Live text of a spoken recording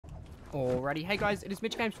Alrighty, hey guys, it is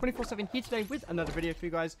Mitch Games 24/7 here today with another video for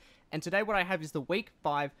you guys, and today what I have is the week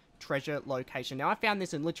 5 treasure location. Now I found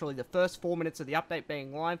this in literally the first 4 minutes of the update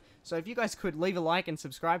being live, so if you guys could leave a like and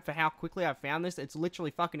subscribe for how quickly I found this, it's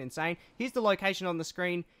literally fucking insane. Here's the location on the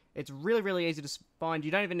screen. It's really easy to find.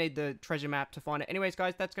 You don't even need the treasure map to find it. Anyways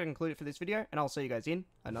guys, that's going to conclude it for this video, and I'll see you guys in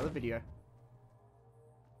another video.